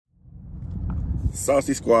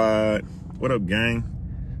Saucy Squad, what up, gang?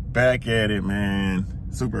 Back at it, man.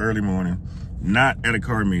 Super early morning. Not at a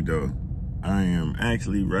car meet though. I am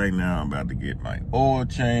actually right now about to get my oil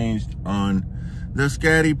changed on the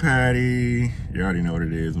Scatpack. You already know what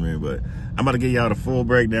it is, man. But I'm about to give y'all the full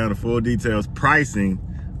breakdown, the full details, pricing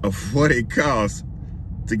of what it costs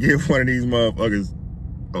to get one of these motherfuckers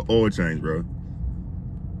an oil change, bro.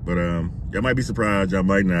 But y'all might be surprised, y'all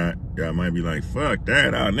might not. Y'all might be like, fuck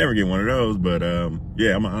that, I'll never get one of those. But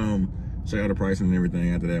yeah, I'm gonna show y'all the pricing and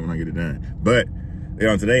everything after that when I get it done. But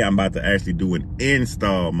today I'm about to actually do an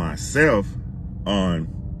install myself on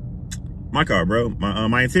my car, bro.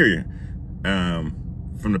 My interior.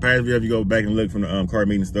 From the past video, if you go back and look from the car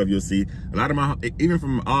meeting stuff, you'll see a lot of my, even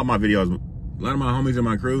from all my videos, a lot of my homies in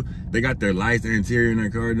my crew, they got their lights, their interior in their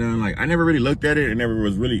car done. Like, I never really looked at it and never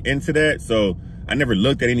was really into that. So I never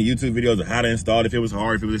looked at any YouTube videos of how to install it, if it was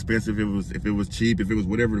hard, if it was expensive, if it was cheap, if it was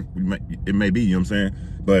whatever it may be, you know what I'm saying?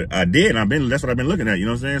 But I did, and that's what I've been looking at, you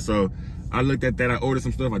know what I'm saying? So I looked at that, I ordered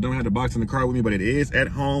some stuff. I don't have the box in the car with me, but it is at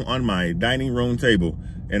home on my dining room table.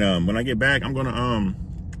 And when I get back, I'm gonna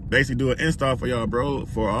basically do an install for y'all, bro,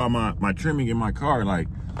 for all my trimming in my car, like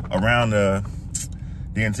around the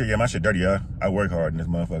interior. My shit dirty, y'all. I work hard in this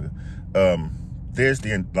motherfucker.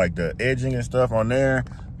 Like the edging and stuff on there,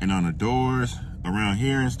 and on the doors around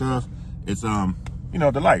here and stuff. It's you know,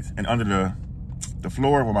 the lights, and under the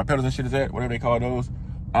floor where my pedals and shit is at, whatever they call those,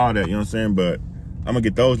 all that, you know what I'm saying? But I'm gonna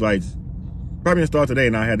get those lights probably installed today,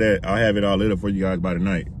 and I'll have it all lit up for you guys by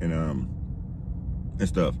tonight, and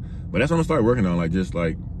stuff. But that's what I'm gonna start working on, like just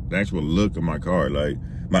like the actual look of my car. Like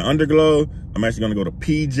my underglow, I'm actually gonna go to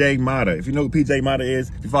PJ Mata. If you know who PJ Mata is,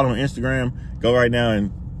 if you follow him on Instagram, go right now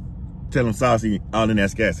and tell him Saucy all in that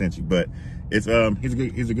scat sent you. But it's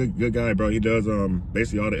he's a good guy, bro. He does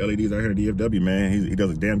basically all the LEDs out here at DFW, man. He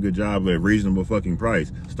does a damn good job at a reasonable fucking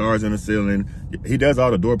price. Stars in the ceiling. He does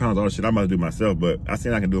all the door panels, all the shit I'm about to do myself, but I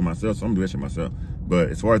seen I can do it myself, so I'm gonna do that shit myself. But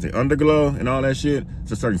as far as the underglow and all that shit,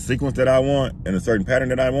 it's a certain sequence that I want and a certain pattern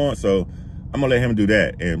that I want, so I'm gonna let him do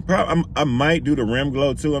that. And I might do the rim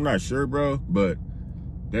glow too. I'm not sure, bro, but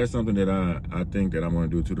that's something that I think that I'm gonna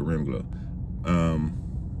do to the rim glow.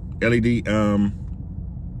 LED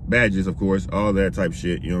badges, of course, all that type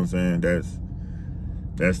shit, you know what I'm saying?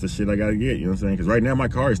 That's the shit I gotta get, you know what I'm saying? Because right now my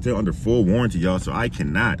car is still under full warranty, y'all, so I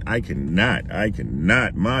cannot mod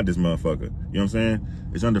this motherfucker, you know what I'm saying?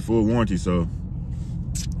 It's under full warranty, so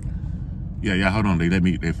yeah, hold on, they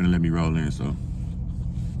finna let me roll in, so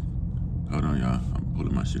hold on, y'all, I'm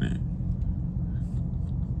pulling my shit in.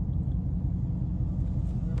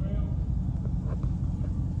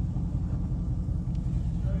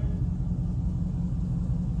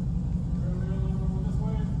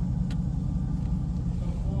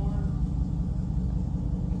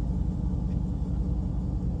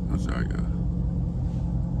 I'm sorry, y'all.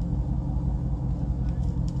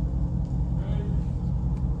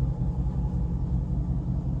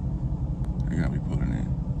 They got me pulling in.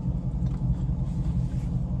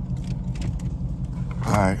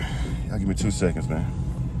 All right, y'all give me 2 seconds, man.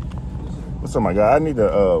 What's up, my guy? I need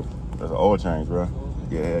that's an oil change, bro.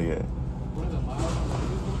 Yeah.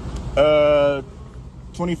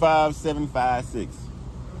 25756.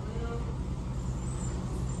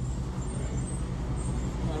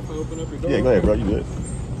 Open up your door. Yeah, go ahead, bro. You good?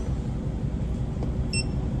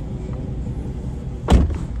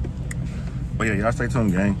 But yeah, y'all stay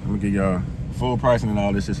tuned, gang. I'm gonna give y'all full pricing and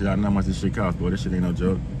all this shit. Y'all know how much this shit costs, boy. This shit ain't no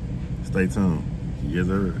joke. Stay tuned. Yes,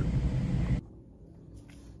 sir.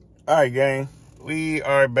 All right, gang. We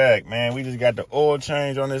are back, man. We just got the oil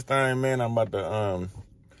change on this thing, man. I'm about to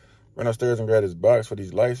run upstairs and grab this box for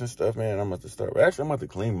these lights and stuff, man. I'm about to start. Actually, I'm about to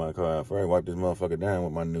clean my car before I wipe this motherfucker down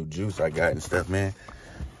with my new juice I got and stuff, man.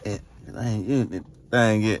 And I ain't using it. I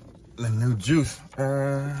ain't get the new juice.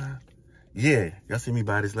 Yeah, y'all see me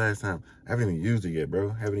buy this last time. I haven't even used it yet, bro.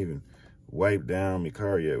 Haven't even wiped down my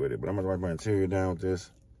car yet with it. But I'm gonna wipe my interior down with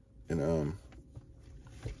this, and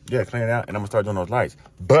yeah, clean it out, and I'm gonna start doing those lights.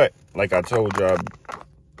 But like I told y'all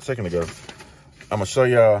a second ago, I'm gonna show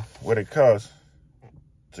y'all what it costs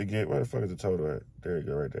to get. Where the fuck is the total at? There you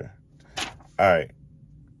go, right there. All right,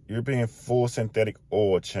 European full synthetic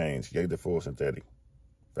oil change. Yeah, the full synthetic.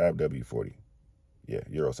 5W40. Yeah,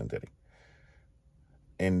 Euro synthetic.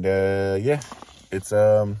 And yeah, it's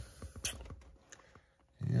y'all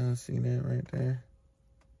see that right there?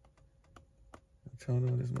 The total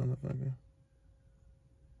of this motherfucker.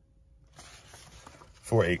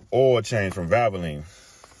 For a oil change from Valvoline.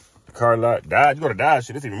 The car lot, Dodge, you go to Dodge,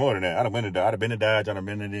 shit, it's even more than that. I'd have been to Dodge, I've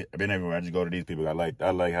been in it, I've been everywhere. I just go to these people. I like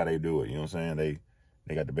how they do it, you know what I'm saying?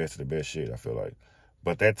 They got the best of the best shit, I feel like.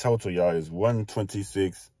 But that total, y'all, is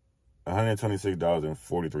 $126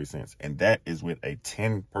 $126.43. And that is with a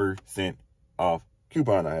 10% off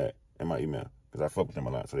coupon I had in my email. Because I fuck with them a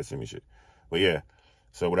lot, so they send me shit. But yeah,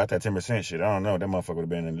 so without that 10% shit, I don't know. That motherfucker would have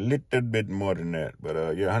been a little bit more than that.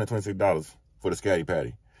 But yeah, $126 for the Scatty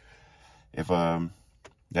Patty. If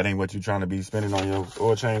that ain't what you trying to be spending on your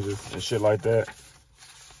oil changes and shit like that,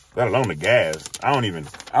 let alone the gas. I don't even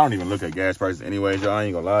look at gas prices anyways, y'all. I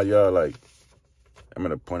ain't gonna lie to y'all. Like, I'm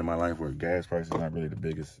at a point in my life where gas prices is not really the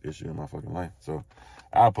biggest issue in my fucking life. So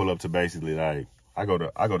I'll pull up to basically like I go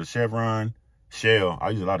to Chevron, Shell.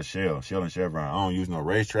 I use a lot of Shell and Chevron. I don't use no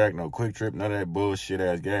Racetrack, no Quick Trip, none of that bullshit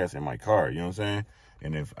ass gas in my car. You know what I'm saying?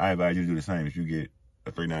 And if I advise you to do the same, if you get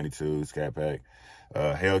a 392 Scatpack,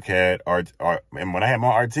 Hellcat, and when I had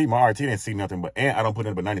my RT didn't see nothing but, and I don't put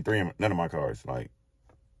nothing but 93 in none of my cars. Like,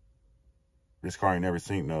 this car ain't never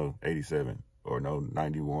seen no 87 or no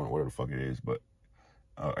 91, whatever the fuck it is, but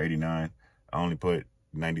 89. I only put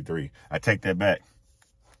 93. I take that back.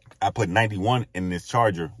 I put 91 in this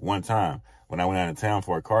Charger one time when I went out of town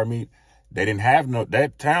for a car meet. They didn't have they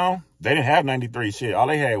didn't have 93 shit. All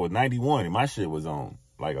they had was 91, and my shit was on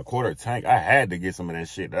like a quarter tank. I had to get some of that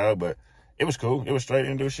shit, dog, but it was cool. It was straight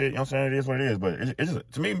and do shit. You know what I'm saying? It is what it is. But it's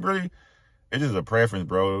just, to me, really, it's just a preference,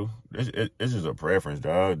 bro. It's just a preference,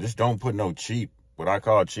 dog. Just don't put no cheap. What I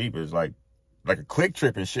call cheap is like a Quick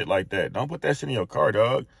Trip and shit like that. Don't put that shit in your car,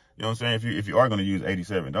 dog. You know what I'm saying? If you are going to use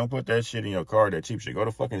 87, don't put that shit in your car, that cheap shit. Go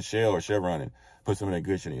to fucking Shell or Chevron and put some of that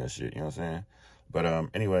good shit in your shit. You know what I'm saying? But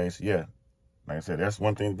anyways, yeah. Like I said, that's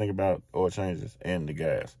one thing to think about oil changes and the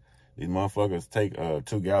gas. These motherfuckers take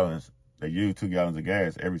 2 gallons. They use 2 gallons of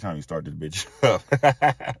gas every time you start this bitch up.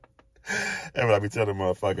 That's what I be telling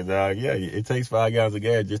motherfuckers, dog. Yeah, it takes 5 gallons of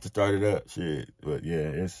gas just to start it up. Shit. But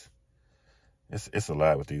yeah, it's a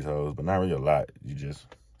lot with these hoes, but not really a lot.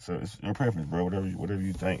 So it's your preference, bro. Whatever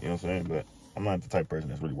you think, you know what I'm saying? But I'm not the type of person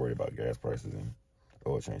that's really worried about gas prices and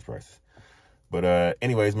oil change prices. But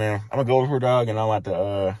anyways, man, I'm gonna go over here, dog, and I'm about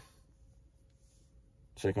to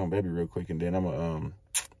check on baby real quick, and then I'm gonna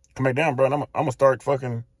come back down, bro, and I'm gonna start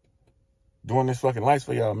fucking doing this fucking lights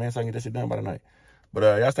for y'all, man, so I can get this shit done by the night. But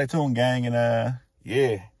y'all stay tuned, gang, and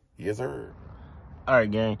yeah, yes sir. All right,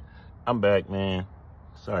 gang, I'm back, man.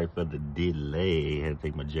 Sorry for the delay. Had to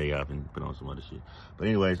take my J off and put on some other shit. But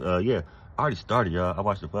anyways, yeah, I already started, y'all. I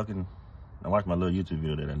watched my little YouTube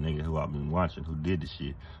video that nigga who I've been watching who did the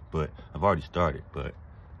shit. But I've already started. But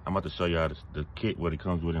I'm about to show y'all the kit, what it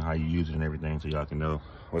comes with and how you use it and everything, so y'all can know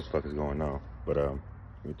what the fuck is going on. But let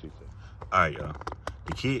me do that. All right, y'all.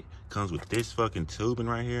 The kit comes with this fucking tubing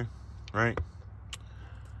right here, right?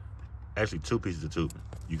 Actually, 2 pieces of tubing.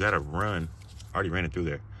 You gotta run. I already ran it through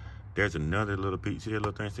there. There's another little piece. See that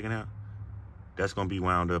little thing sticking out? That's gonna be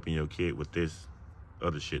wound up in your kit with this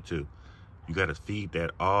other shit too. You gotta feed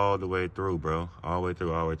that all the way through, bro. All the way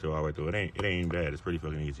through, all the way through, all the way through. It ain't even bad. It's pretty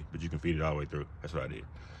fucking easy. But you can feed it all the way through. That's what I did.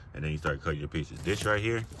 And then you start cutting your pieces. This right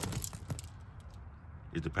here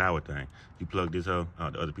is the power thing. You plug this the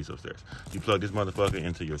other piece upstairs. You plug this motherfucker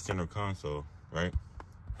into your center console, right?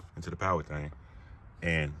 Into the power thing.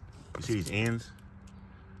 And you see these ends?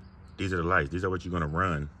 These are the lights. These are what you're gonna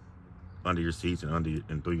run under your seats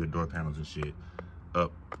and through your door panels and shit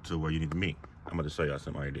up to where you need to meet. I'm about to show y'all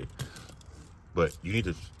something I did. But you need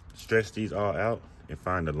to stretch these all out and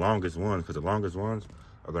find the longest ones, because the longest ones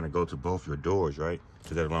are gonna go to both your doors, right?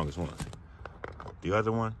 To that longest ones. The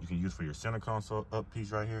other one you can use for your center console up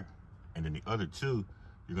piece right here. And then the other 2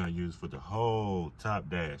 you're gonna use for the whole top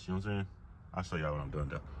dash, you know what I'm saying? I'll show y'all what I'm doing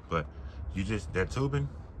though. But you take that tubing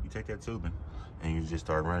and you just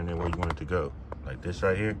start running it where you want it to go. Like this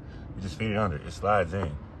right here, you just feed it under. It slides in.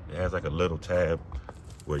 It has like a little tab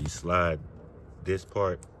where you slide this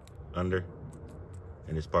part under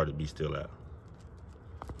and this part will be still out.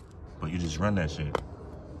 But you just run that shit.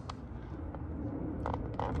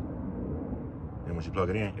 And once you plug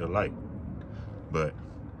it in, it'll light. But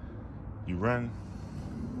you run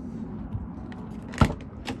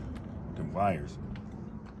the wires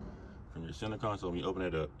from your center console. When you open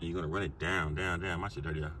it up, and you're gonna run it down. My shit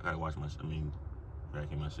dirty. I gotta wash my shit.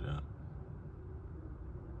 Vacuum my shit out.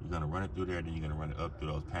 You're gonna run it through there, then you're gonna run it up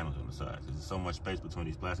through those panels on the side. There's so much space between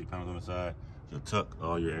these plastic panels on the side. You'll tuck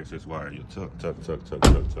all your excess wire. You'll tuck.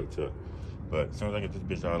 But as soon as I get this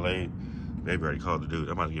bitch all laid, baby already called the dude.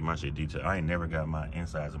 I'm about to get my shit detailed. I ain't never got my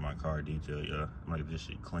insides of my car detailed, yeah. I'm gonna get this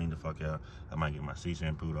shit cleaned the fuck out. I might get my seats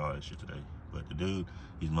shampooed, all that shit today. But the dude,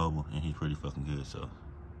 he's mobile and he's pretty fucking good, so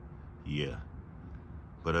yeah.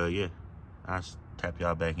 But yeah, I'll tap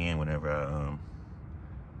y'all back in whenever I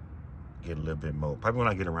get a little bit more. Probably when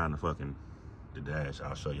I get around the dash,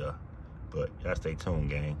 I'll show y'all. But y'all stay tuned,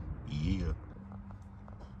 gang. Yeah.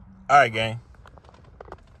 All right, gang.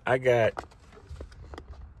 I got,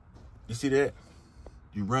 you see that?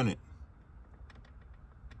 You run it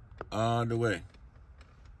all the way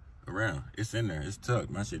around. It's in there. It's tucked.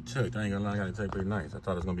 My shit tucked. I ain't gonna lie, I got it tucked pretty nice. I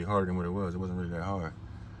thought it was gonna be harder than what it was. It wasn't really that hard.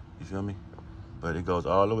 You feel me? But it goes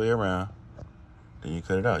all the way around. Then you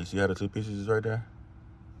cut it out. You see how the two pieces is right there?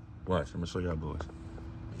 Watch, I'm gonna show y'all boys.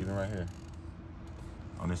 Even right here.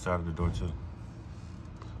 On this side of the door too.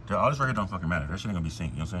 All this right here don't fucking matter. That shit ain't gonna be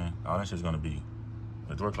synced, you know what I'm saying? All that shit's gonna be,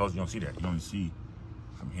 the door closed, you don't see that. You only see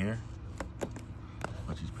from here,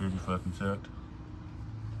 which is pretty fucking tucked,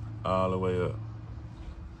 all the way up.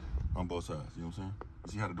 On both sides, you know what I'm saying?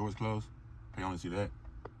 You see how the door's closed? You only see that.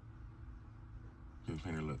 Give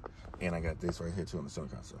me a look. And I got this right here too on the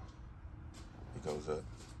center console. It goes up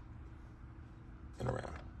and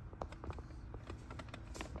around.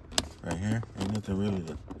 Right here, ain't nothing really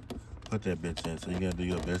to put that bitch in, so you gotta do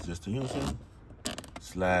your best just to, you know what I'm saying?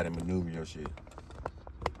 Slide and maneuver your shit.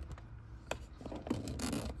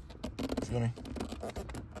 You feel me?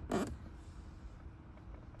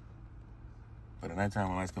 But at nighttime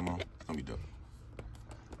when lights come on, it's gonna be dope.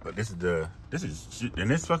 But this is shit, and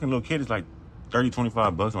this fucking little kit is like 30,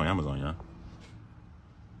 25 bucks on Amazon, y'all.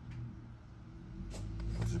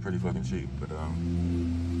 Which is pretty fucking cheap, but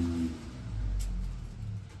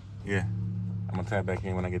yeah. I'm gonna tap back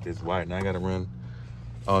in when I get this wire. Now I gotta run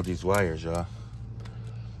all these wires, y'all.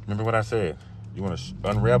 Remember what I said? You wanna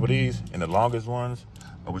unravel these and the longest ones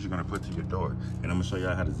are what you're gonna put to your door. And I'm gonna show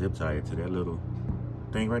y'all how to zip tie it to that little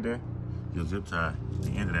thing right there. You'll zip tie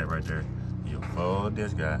the end of that right there. You'll fold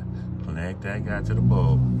this guy, connect that guy to the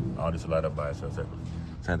bulb. All this will light up by itself separately.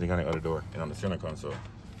 Same thing on the other door and on the center console.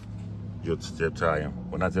 You'll zip tie them.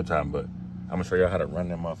 Well, not zip tie them, but I'm gonna show y'all how to run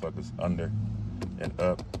them motherfuckers under and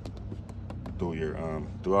up. Through your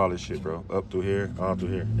through all this shit, bro. Up through here, all through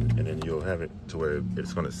here, and then you'll have it to where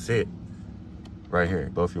it's gonna sit right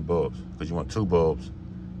here, both your bulbs, because you want two bulbs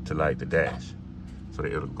to light the dash, so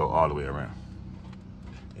that it'll go all the way around.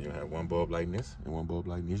 And you'll have one bulb lighting this and one bulb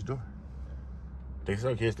lighting each door. They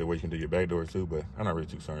sell kits that way you can do your back doors too, but I'm not really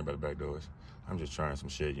too concerned about the back doors. I'm just trying some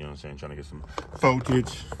shit, you know what I'm saying? Trying to get some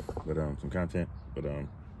footage, but some content. But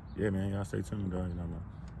yeah, man, y'all stay tuned, dog. You know,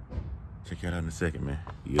 check you out in a second, man.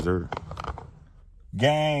 Yes, sir.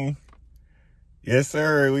 Gang. Yes,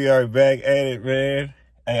 sir. We are back at it, man.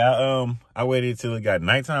 Hey, I waited till it got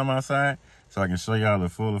nighttime outside so I can show y'all the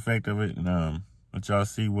full effect of it and let y'all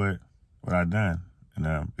see what I done.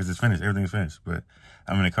 And because it's finished, everything's finished. But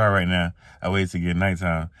I'm in the car right now. I waited to get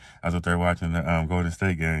nighttime. I was up there watching the Golden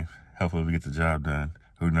State game. Hopefully we get the job done.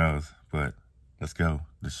 Who knows? But let's go.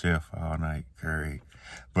 The chef all night, Curry.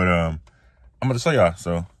 But I'm gonna show y'all.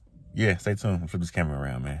 So yeah, stay tuned. I'll flip this camera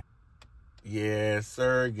around, man. Yes,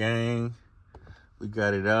 sir, gang. We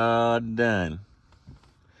got it all done.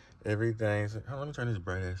 Everything's... Oh, let me turn this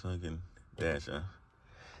bright ass so I can dash, huh?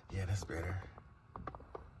 Yeah, that's better.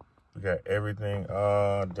 We got everything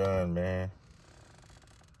all done, man.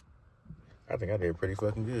 I think I did pretty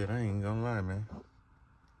fucking good. I ain't gonna lie, man.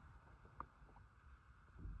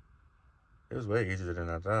 It was way easier than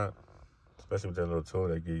I thought. Especially with that little tool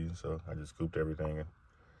they give you. So I just scooped everything and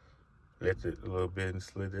lifted it a little bit and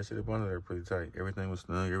slid that shit up under there pretty tight. Everything was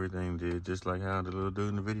snug. Everything did just like how the little dude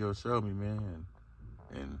in the video showed me, man.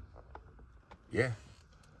 And yeah,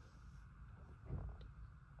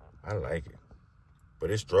 I like it.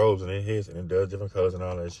 But it strobes and it hits and it does different colors and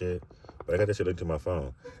all that shit. But I got that shit linked to my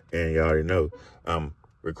phone. And you already know, I'm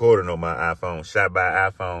recording on my iPhone. Shot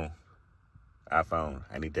by iPhone.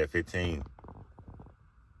 I need that 15.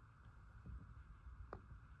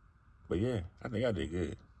 But yeah, I think I did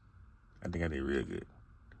good. I think I did real good.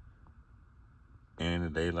 And the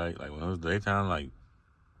daylight, like when it was daytime, like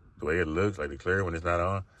the way it looks, like the clear when it's not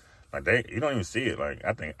on, like you don't even see it. Like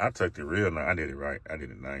I think I tucked it real nice. I did it right. I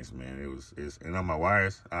did it nice, man. And on my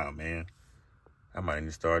wires, oh man, I might need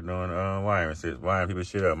to start doing wiring people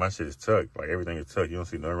shit up. My shit is tucked. Like everything is tucked. You don't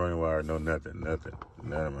see no running wire, no nothing.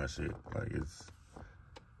 None of my shit. Like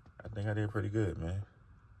I think I did pretty good, man.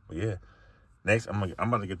 But yeah. Next, I'm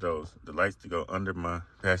about to get the lights to go under my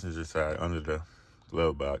passenger side, under the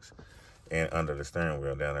glove box, and under the steering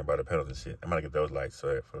wheel down there by the pedals and shit. I'm gonna get those lights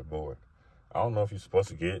set for the board. I don't know if you're supposed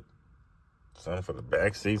to get something for the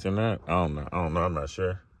back seats or not. I don't know. I'm not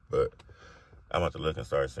sure, but I'm about to look and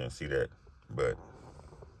start see that. But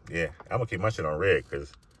yeah, I'm gonna keep my shit on red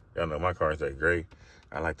because y'all know my car is that gray.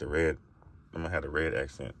 I like the red. I'm gonna have the red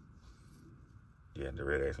accent. Yeah, the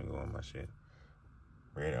red accent go on my shit.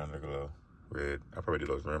 Red underglow. Red. I'll probably do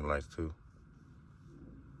those rim lights too.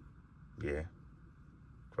 Yeah.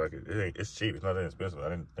 Fuck it. It's cheap. It's not that expensive. I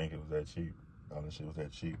didn't think it was that cheap. All this shit was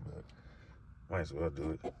that cheap, but might as well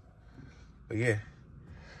do it. But yeah.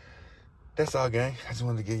 That's all, gang. I just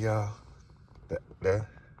wanted to give y'all the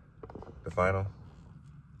final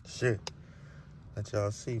shit. Let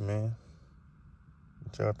y'all see, man.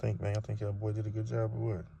 What y'all think, man? Y'all think y'all boy did a good job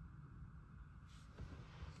or what?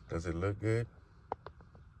 Does it look good?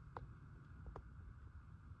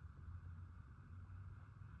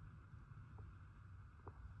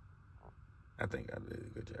 I think I did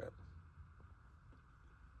a good job.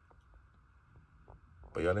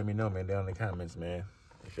 But y'all let me know, man, down in the comments, man.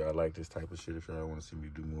 If y'all like this type of shit, if y'all want to see me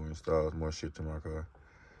do more installs, more shit to my car.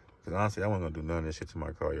 Because honestly, I wasn't gonna do none of this shit to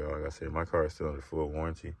my car, y'all. Like I said, my car is still under full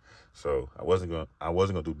warranty. So I wasn't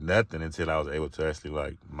gonna do nothing until I was able to actually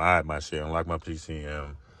like mod my shit, unlock my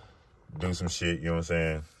PCM, do some shit, you know what I'm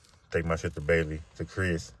saying? Take my shit to Bailey, to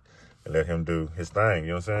Chris, and let him do his thing, you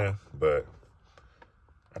know what I'm saying? But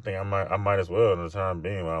I think I might as well, in the time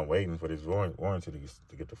being, while I'm waiting for this warranty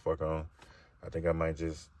to get the fuck on, I think I might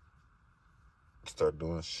just start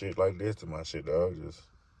doing shit like this to my shit, dog.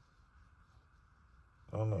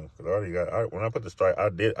 I don't know, cause I already got. When I put the stripe,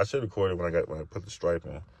 I should record it when I put the stripe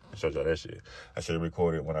on. I showed y'all that shit. I should have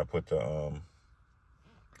recorded when I put the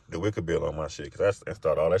wicker bill on my shit, cause I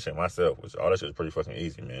installed all that shit myself. Which all that shit is pretty fucking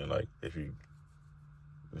easy, man. Like if you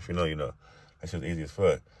know, you know. That shit's easy as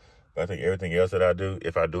fuck. But I think everything else that I do,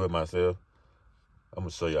 if I do it myself, I'm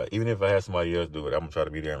gonna show y'all. Even if I have somebody else do it, I'm gonna try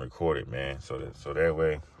to be there and record it, man. So that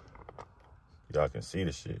way y'all can see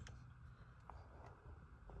the shit.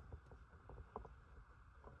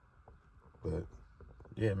 But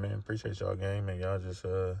yeah, man, appreciate y'all, gang, man. Y'all just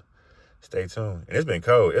stay tuned. And it's been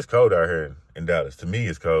cold. It's cold out here in Dallas. To me,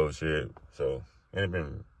 it's cold shit. So and it's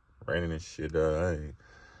been raining and shit.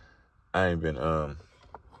 I ain't been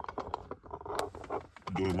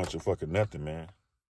doing much of fucking nothing, man.